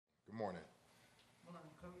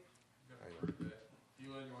Coach. How you doing?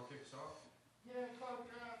 Dylan, you want to kick us off? Yeah, Coach.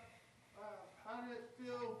 How did it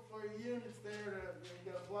feel for your units there to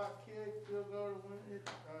get a block kick, field goal to win it,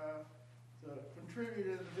 to contribute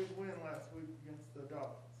to the big win last week against the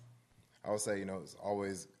Dolphins? I would say, it's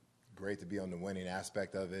always great to be on the winning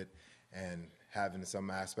aspect of it and having some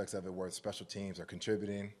aspects of it where special teams are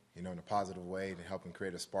contributing, in a positive way and helping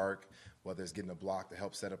create a spark, whether it's getting a block to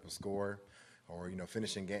help set up a score or,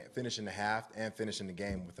 finishing the half and finishing the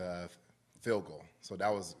game with a field goal. So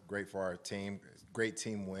that was great for our team. Great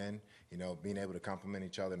team win, being able to complement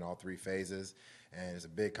each other in all three phases. And it's a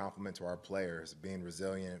big compliment to our players, being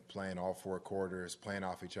resilient, playing all four quarters, playing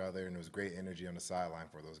off each other, and it was great energy on the sideline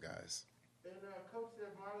for those guys. And Coach said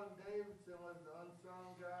Marlon Davidson was the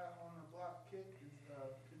unsung guy on the block kick.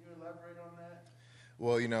 Can you elaborate on that?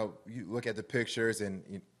 Well, you look at the pictures,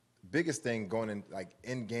 and biggest thing going in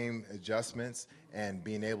in-game adjustments and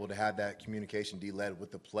being able to have that communication led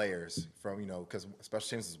with the players from, because special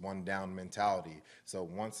teams is one down mentality. So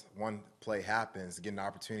once one play happens, getting an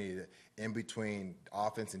opportunity to, in between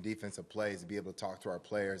offense and defensive plays, to be able to talk to our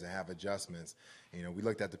players and have adjustments. We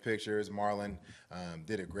looked at the pictures. Marlon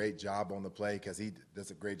did a great job on the play because he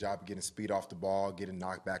does a great job of getting speed off the ball, getting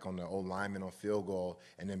knocked back on the old lineman on field goal,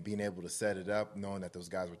 and then being able to set it up, knowing that those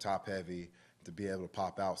guys were top heavy, to be able to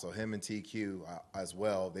pop out. So him and TQ as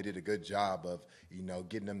well, they did a good job of,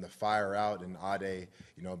 getting them to fire out, and Ade,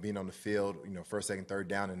 being on the field, first, second, third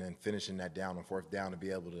down, and then finishing that down on fourth down to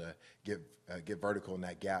be able to get vertical in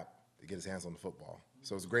that gap to get his hands on the football.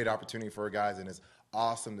 So it's a great opportunity for guys, and it's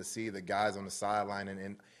awesome to see the guys on the sideline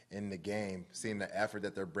and in the game, seeing the effort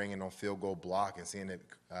that they're bringing on field goal block and seeing it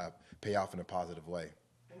pay off in a positive way.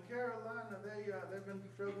 In Carolina, they've been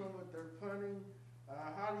struggling with their punting.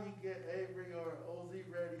 How do you get Avery or OZ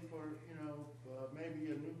ready for,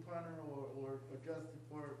 maybe a new punter or adjusted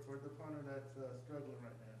for the punter that's struggling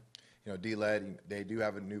right now? D-Led, they do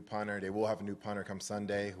have a new punter. They will have a new punter come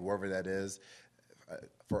Sunday, whoever that is.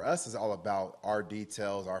 For us, it's all about our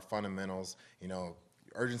details, our fundamentals,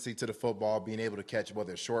 urgency to the football, being able to catch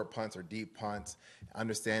whether it's short punts or deep punts,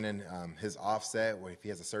 understanding his offset, where if he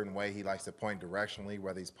has a certain way he likes to point directionally,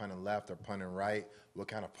 whether he's punting left or punting right, what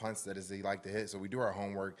kind of punts does he like to hit. So we do our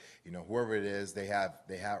homework. Whoever it is, they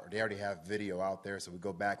already have video out there, so we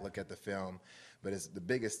go back, look at the film. But the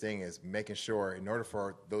biggest thing is making sure, in order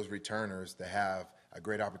for those returners to have a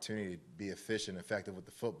great opportunity to be efficient, effective with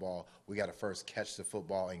the football, we got to first catch the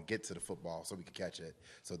football and get to the football so we can catch it.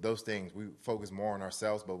 So those things, we focus more on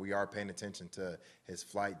ourselves, but we are paying attention to his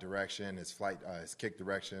flight direction, his kick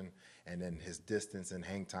direction, and then his distance and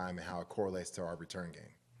hang time and how it correlates to our return game.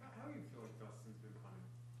 How do you feel like Dustin's been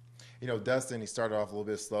punting? Dustin, he started off a little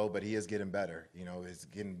bit slow, but he is getting better. He's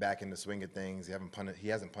getting back in the swing of things. He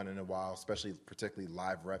hasn't punted in a while, particularly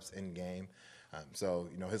live reps in game. So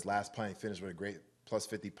his last punt, he finished with a great plus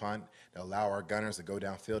 50 punt to allow our gunners to go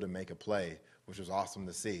downfield and make a play, which was awesome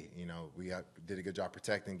to see. We did a good job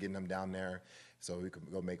protecting, getting them down there so we could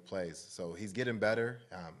go make plays. So he's getting better.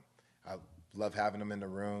 I love having him in the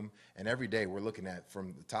room. And every day we're looking at,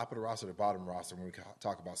 from the top of the roster to the bottom roster, when we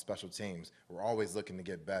talk about special teams, we're always looking to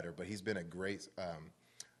get better. But he's been a great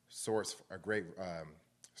source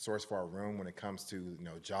for our room when it comes to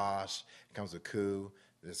Josh, it comes to Koo.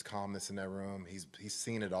 There's calmness in that room. He's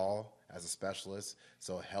seen it all as a specialist,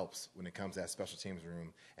 so it helps when it comes to that special teams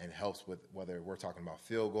room, and helps with whether we're talking about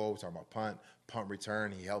field goal, we're talking about punt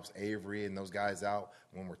return. He helps Avery and those guys out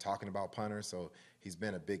when we're talking about punters. So he's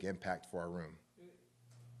been a big impact for our room.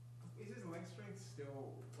 Is his leg strength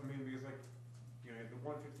still? Because the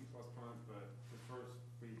 150 plus punt, but the first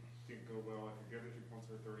week didn't go well. I think the other 2 punts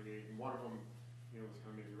were 38, and one of them, was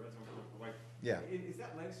kind of maybe red zone punt. But yeah, is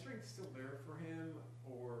that leg strength still there for him,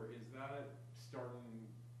 or is that starting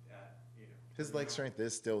at his leg strength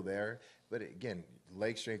is still there, but again,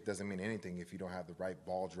 leg strength doesn't mean anything if you don't have the right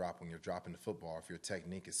ball drop when you're dropping the football, if your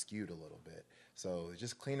technique is skewed a little bit. So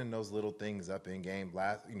just cleaning those little things up in game.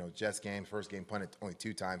 Jets game, first game punted only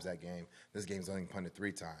 2 times that game. This game's only punted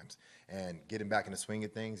 3 times. And getting back in the swing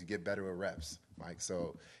of things, you get better with reps, Mike.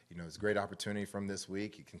 So, it's a great opportunity from this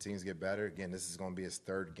week. He continues to get better. Again, this is going to be his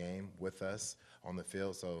 3rd game with us on the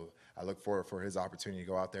field. So I look forward for his opportunity to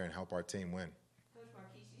go out there and help our team win. Coach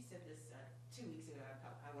Marquice, you said this 2 weeks ago.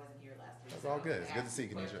 I wasn't here last week. It's all good. It's good to see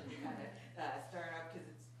you, Kenesha. Start out because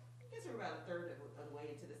I guess we're about a third of the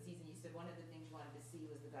way into the season. You said one of the things you wanted to see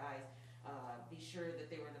was the guys be sure that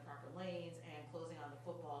they were in the proper lanes and closing on the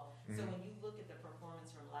football. Mm-hmm. So when you look at the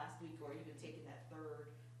performance from last week, or even taking that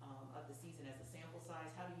third of the season as a sample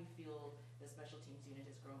size, how do you feel the special teams unit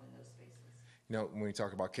has grown in those spaces? When we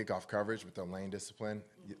talk about kickoff coverage with the lane discipline,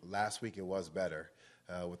 last week it was better.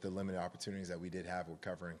 with the limited opportunities that we did have with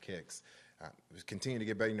covering kicks. We continue to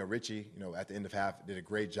get better. Richie, at the end of half, did a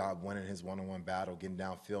great job winning his one-on-one battle, getting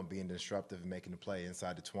downfield, being disruptive, and making the play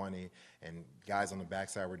inside the 20. And guys on the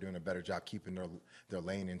backside were doing a better job keeping their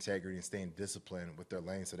lane integrity and staying disciplined with their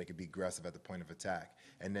lane so they could be aggressive at the point of attack.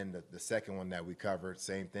 And then the second one that we covered,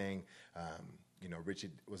 same thing. Richie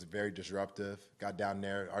was very disruptive, got down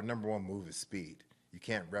there. Our number one move is speed. You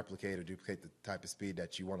can't replicate or duplicate the type of speed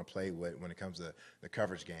that you want to play with when it comes to the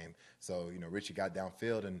coverage game. So, Richie got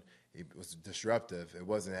downfield and it was disruptive. It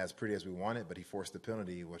wasn't as pretty as we wanted, but he forced the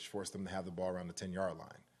penalty, which forced them to have the ball around the 10-yard line.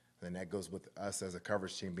 And that goes with us as a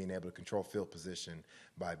coverage team being able to control field position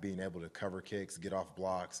by being able to cover kicks, get off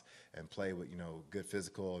blocks, and play with, good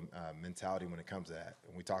physical mentality when it comes to that.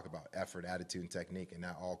 And we talk about effort, attitude, and technique, and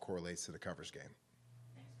that all correlates to the coverage game.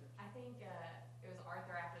 I think it was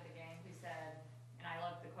Arthur after the game who said, and I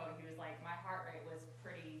loved the quote, he was like, my heart rate was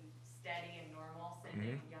pretty steady and normal,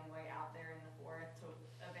 sending Youngway out there in the fourth to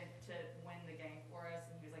win the game for us.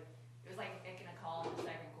 And he was like, it was like making a call in the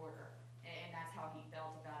second quarter. And that's how he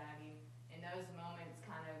felt about it. I mean, in those moments,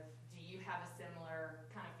 do you have a similar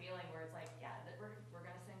kind of feeling where it's like, yeah, that we're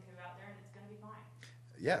going to send Koo out there and it's going to be fine?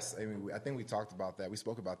 Yes. I think we talked about that. We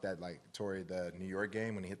spoke about that, like, Tori, the New York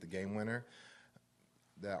game when he hit the game winner.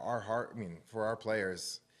 For our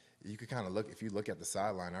players, you could kind of look, if you look at the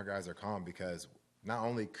sideline, our guys are calm because not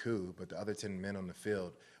only Koo, but the other 10 men on the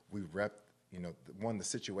field, we rep, one, the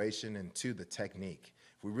situation, and two, the technique.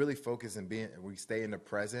 If we really focus and we stay in the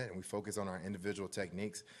present and we focus on our individual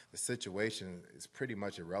techniques, the situation is pretty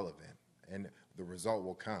much irrelevant, and the result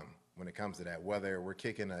will come when it comes to that. Whether we're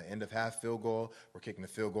kicking an end-of-half field goal, we're kicking a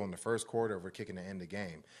field goal in the first quarter, or we're kicking the end of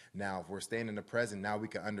game. Now, if we're staying in the present, now we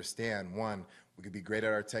can understand, one, we could be great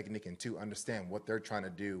at our technique, and two, understand what they're trying to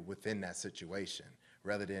do within that situation,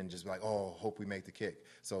 rather than just be like, oh, hope we make the kick.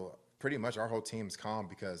 So pretty much our whole team's calm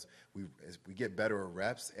because we get better at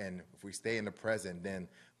reps, and if we stay in the present, then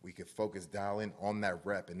we could focus, dial in on that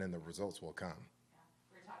rep, and then the results will come. Yeah.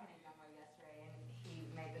 We were talking to Youngway yesterday, and he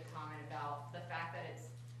made the comment about the fact that it's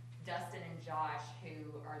Dustin and Josh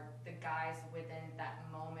who are the guys within that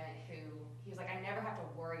moment who, he was like, I never have to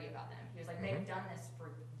worry about them. He was like, they've done this for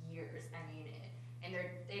years. I mean, and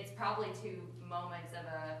it's probably two moments of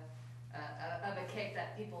a kick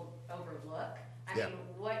that people overlook. I mean,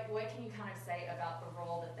 what can you kind of say about the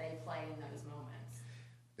role that they play in those moments?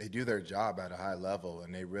 They do their job at a high level,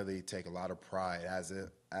 and they really take a lot of pride as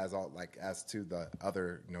to the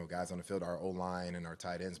other guys on the field, our O-line and our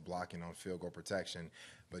tight ends blocking on field goal protection.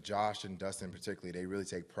 But Josh and Dustin particularly, they really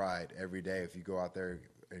take pride every day. If you go out there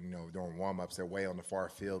and during warm-ups, they're way on the far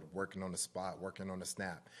field, working on the spot, working on the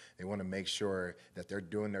snap. They want to make sure that they're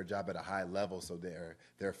doing their job at a high level, so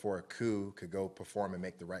therefore Koo could go perform and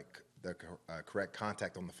make the correct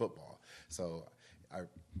contact on the football. So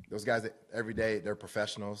those guys, every day, they're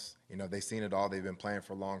professionals. They've seen it all. They've been playing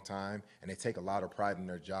for a long time, and they take a lot of pride in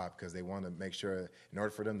their job because they want to make sure, in order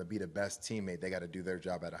for them to be the best teammate, they got to do their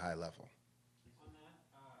job at a high level.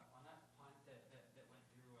 On that punt that went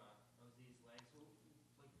through OZ's legs,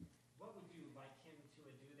 what would you like him to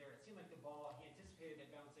do there? It seemed like the ball, he anticipated it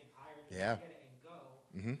bouncing higher, just to get it and go.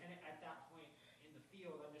 And at that point in the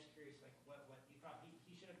field, I'm just curious, what you thought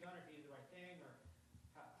he should have done, or if he did the right thing, or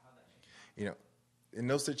how that changed. In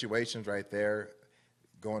those situations right there,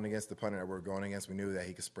 going against the punter that we're going against, we knew that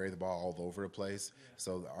he could spray the ball all over the place. Yeah.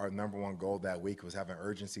 So our number one goal that week was having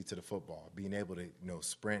urgency to the football, being able to,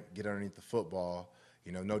 sprint, get underneath the football,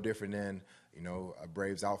 no different than, a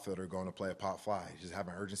Braves outfielder going to play a pop fly, just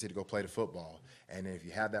having urgency to go play the football. And if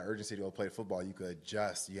you have that urgency to go play the football, you could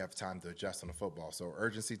adjust. You have time to adjust on the football. So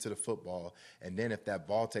urgency to the football. And then if that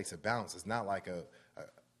ball takes a bounce, it's not like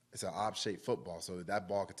it's an odd-shaped football, so that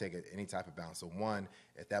ball could take any type of bounce. So one,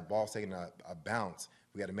 if that ball's taking a bounce,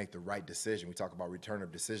 we got to make the right decision. We talk about return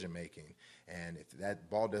of decision-making. And if that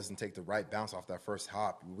ball doesn't take the right bounce off that first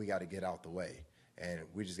hop, we got to get out the way. And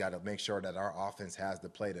we just got to make sure that our offense has to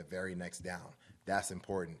play the very next down. That's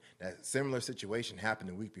important. That similar situation happened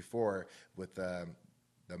the week before with the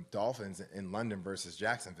Dolphins in London versus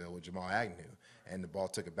Jacksonville with Jamal Agnew, and the ball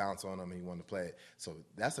took a bounce on him and he wanted to play it. So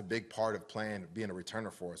that's a big part of being a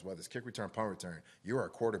returner for us, whether it's kick return, punt return. You're a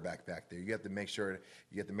quarterback back there. You have to make sure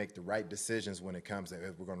you have to make the right decisions when it comes to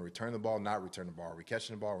if we're going to return the ball, not return the ball. Are we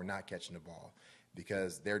catching the ball? We're not catching the ball.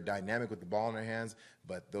 Because they're dynamic with the ball in their hands,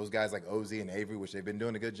 but those guys like OZ and Avery, which they've been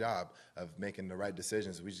doing a good job of making the right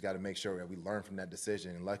decisions, we just got to make sure that we learn from that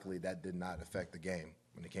decision, and luckily that did not affect the game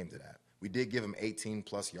when it came to that. We did give them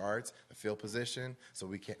 18-plus yards of field position, so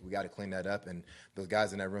we got to clean that up, and those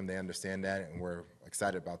guys in that room, they understand that, and we're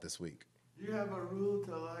excited about this week. Do you have a rule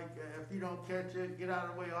to like, if you don't catch it, get out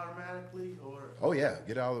of the way automatically, or? Oh yeah,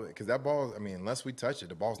 get out of the way, because that ball. I mean, unless we touch it,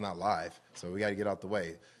 the ball's not live, so we got to get out the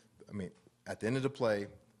way. I mean, at the end of the play,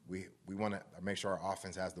 we want to make sure our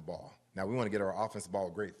offense has the ball. Now we want to get our offensive ball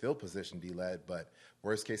great field position D-led, but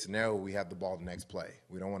worst case scenario, we have the ball the next play.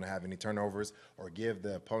 We don't want to have any turnovers or give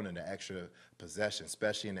the opponent an extra possession,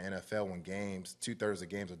 especially in the NFL when games, 2/3 of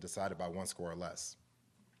games are decided by one score or less.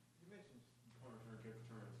 You mentioned punt return, kick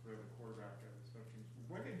returns with the quarterback at the special teams.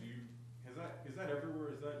 When did you, is that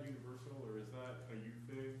everywhere? Is that universal, or is that a you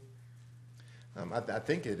thing? I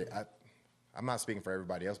think I'm not speaking for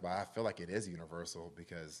everybody else, but I feel like it is universal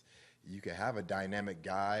because you can have a dynamic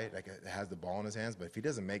guy that has the ball in his hands, but if he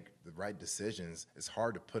doesn't make the right decisions, it's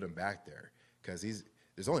hard to put him back there because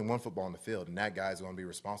there's only one football on the field, and that guy's going to be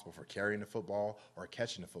responsible for carrying the football or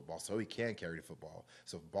catching the football, so he can carry the football.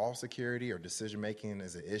 So if ball security or decision-making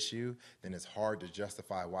is an issue, then it's hard to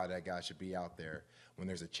justify why that guy should be out there when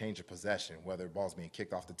there's a change of possession, whether the ball's being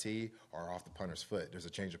kicked off the tee or off the punter's foot. There's a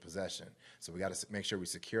change of possession. So we got to make sure we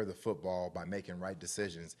secure the football by making right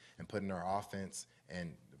decisions and putting our offense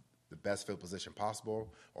in the best field position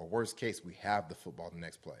possible, or worst case, we have the football the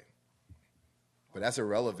next play. But that's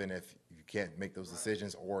irrelevant if you can't make those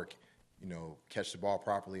decisions or, catch the ball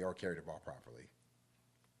properly or carry the ball properly.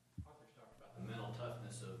 Arthur's talked about the mental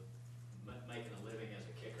toughness of making a living as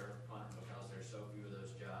a kicker, punter, because there's so few of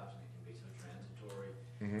those jobs and it can be so transitory.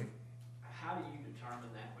 Mm-hmm. How do you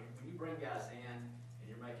determine that when you bring guys in and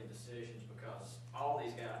you're making decisions? Because all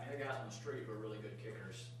these guys, there are guys on the street who are really good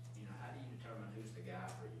kickers. How do you determine who's the guy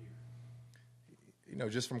for you?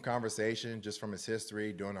 Just from conversation, just from his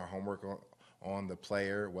history, doing our homework on the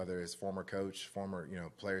player, whether it's former coach, former,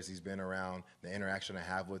 players he's been around, the interaction I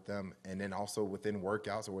have with them, and then also within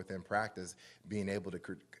workouts or within practice, being able to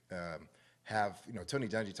have, Tony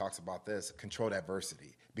Dungy talks about this, controlled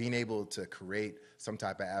adversity, being able to create some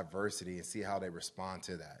type of adversity and see how they respond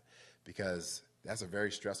to that, because that's a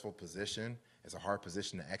very stressful position. It's a hard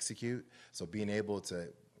position to execute. So being able to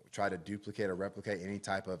try to duplicate or replicate any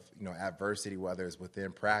type of adversity, whether it's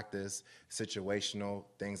within practice, situational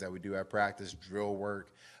things that we do at practice, drill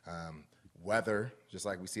work, weather, just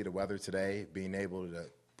like we see the weather today, being able to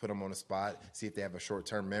put them on the spot, see if they have a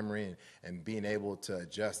short-term memory, and being able to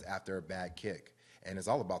adjust after a bad kick. And it's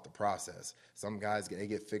all about the process. Some guys, they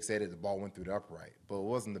get fixated, the ball went through the upright, but it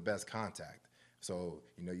wasn't the best contact. So,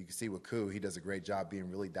 you can see with Koo, he does a great job being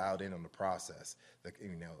really dialed in on the process.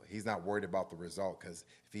 He's not worried about the result because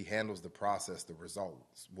if he handles the process, the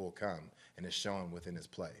results will come, and it's shown within his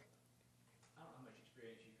play. I don't know how much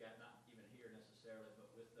experience you've got, not even here necessarily, but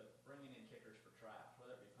with the bringing in kickers for tryouts,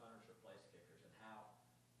 whether it be punters or place kickers, and how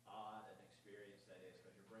odd an experience that is,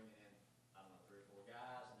 because you're bringing in, 3 or 4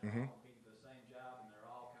 guys, and they're all competing for the same job, and they're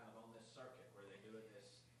all kind of on this circuit where they're doing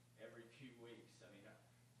this every few weeks. I mean,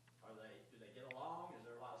 do they get along? Is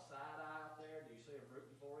there a lot of side-eye out there? Do you see them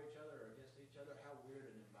rooting for each other or against each other? How weird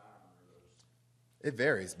an environment are those? It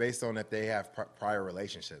varies based on if they have prior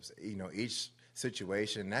relationships. Each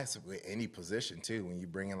situation, that's with any position too. When you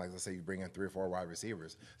bring in, like let's say you bring in 3 or 4 wide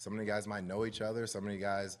receivers, some of the guys might know each other. Some of the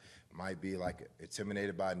guys might be like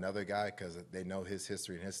intimidated by another guy because they know his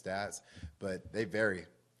history and his stats, but they vary.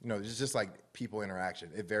 It's just like people interaction.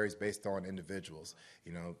 It varies based on individuals.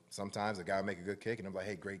 Sometimes a guy will make a good kick and they'll be like,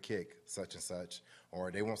 hey, great kick, such and such, or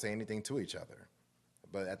they won't say anything to each other.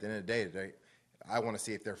 But at the end of the day, I want to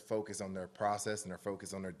see if they're focused on their process and they're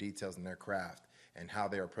focused on their details and their craft and how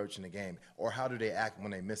they're approaching the game, or how do they act when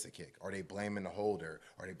they miss a kick? Are they blaming the holder?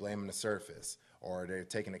 Are they blaming the surface? Or are they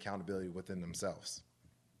taking accountability within themselves?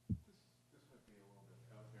 This might be a little bit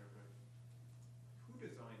out there, but who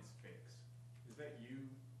designs fakes? Is that you?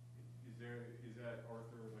 Is that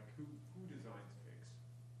Arthur? Like who designs fakes?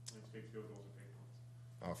 Like fake field goals or fake punts?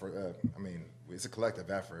 It's a collective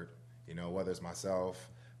effort. Whether it's myself,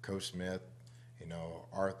 Coach Smith,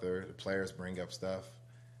 Arthur, the players bring up stuff.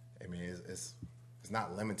 It's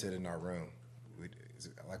not limited in our room.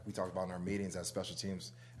 Like we talked about in our meetings at special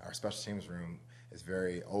teams, our special teams room is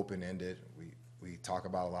very open-ended. We talk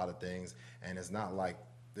about a lot of things, and it's not like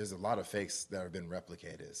there's a lot of fakes that have been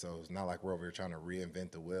replicated. So it's not like we're over here trying to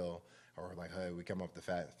reinvent the wheel or like, hey, we come up with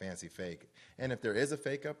the fancy fake. And if there is a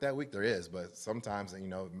fake up that week, there is. But sometimes,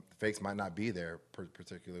 fakes might not be there per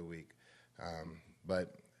particular week.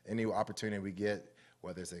 But any opportunity we get,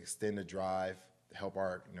 whether it's an extended drive to help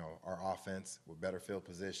our offense with better field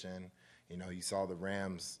position. You saw the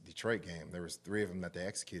Rams Detroit game. There was 3 of them that they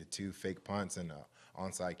executed, 2 fake punts and an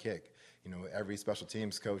onside kick. Every special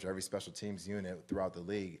teams coach, every special teams unit throughout the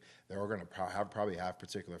league, they're going to probably have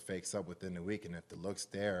particular fakes up within the week. And if the look's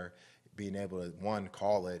there, being able to, 1,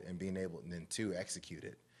 call it, and being able, and then 2, execute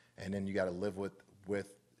it. and then you got to live with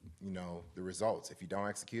the results. If you don't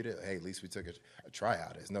execute it, hey, at least we took a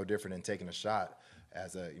tryout. It's no different than taking a shot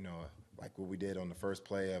as like what we did on the first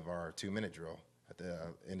play of our 2-minute drill at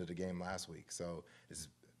the end of the game last week. So it's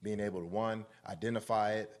being able to, 1,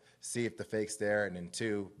 identify it, see if the fake's there, and then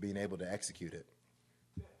 2, being able to execute it.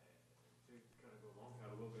 To kind of go along with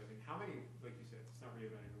that a little bit, I mean, how many, like you said, it's not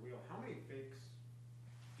reinventing the wheel. How many fakes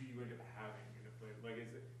do you end up having in a play? Like,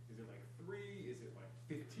 is it like 3? Is it like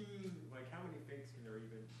 15? Like, how many fakes can there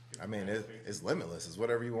even? I mean, it's limitless. It's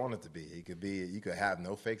whatever you want it to be. You could have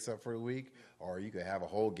no fakes up for a week, or you could have a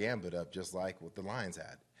whole gambit up, just like what the Lions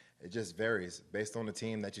had. It just varies based on the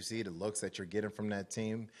team that you see, the looks that you're getting from that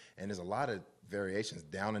team, and there's a lot of variations: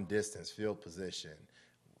 down and distance, field position,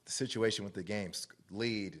 the situation with the game,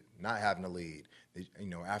 lead, not having a lead,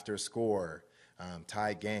 after a score,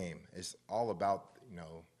 tied game. It's all about,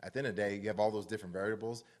 at the end of the day, you have all those different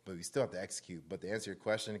variables, but you still have to execute. But to answer your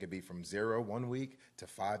question, it could be from 0 1 week to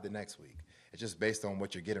 5 the next week. It's just based on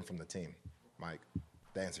what you're getting from the team, Mike,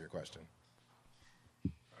 to answer your question.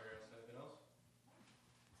 All right, guys, anything else?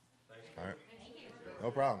 Thanks. All right. No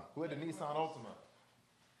problem. Who had the Nissan Altima?